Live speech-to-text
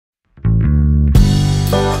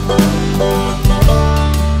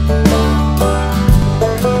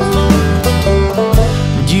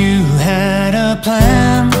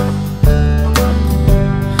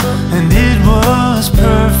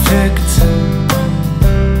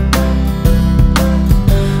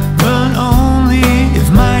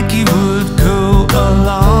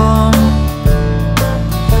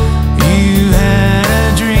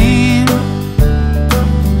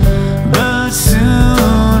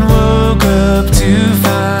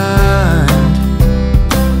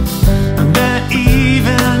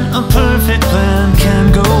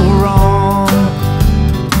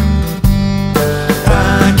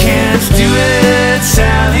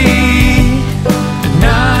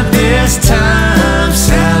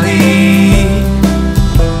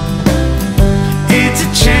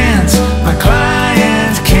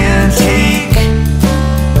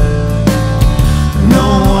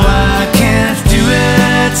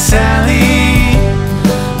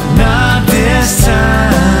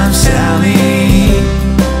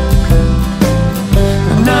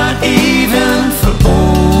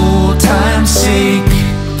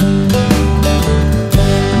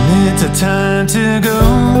the time to go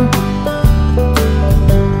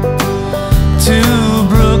to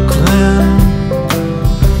Brooklyn,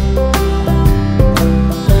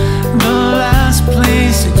 the last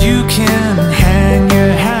place that you can hang your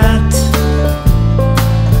hat.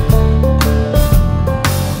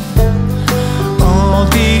 All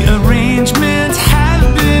the arrangements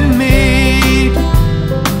have been made,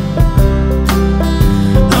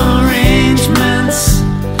 arrangements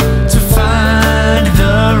to find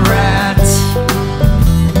the rat.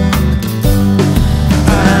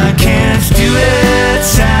 I can't do it,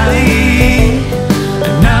 Sally,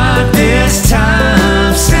 not this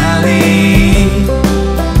time, Sally.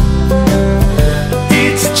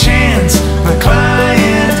 It's a chance my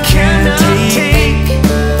client cannot take.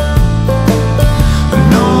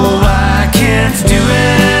 No, I can't do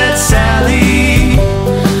it, Sally,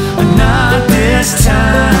 not this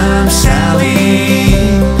time, Sally.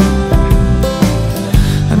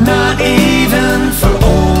 Not even for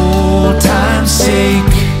old time's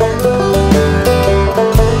sake.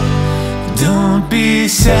 Don't be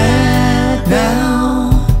sad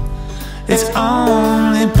now, it's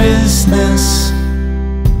only business,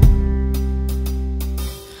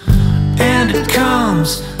 and it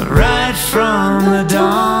comes right from the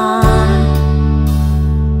dawn.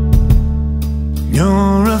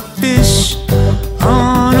 You're a fish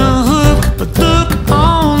on a hook, but look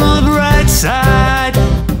on the bright side.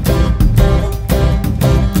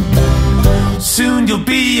 Soon you'll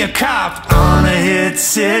be a cop on a hit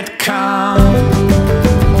sitcom.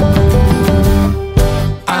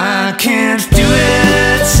 I can't do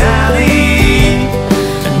it, Sally,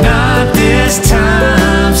 not this time.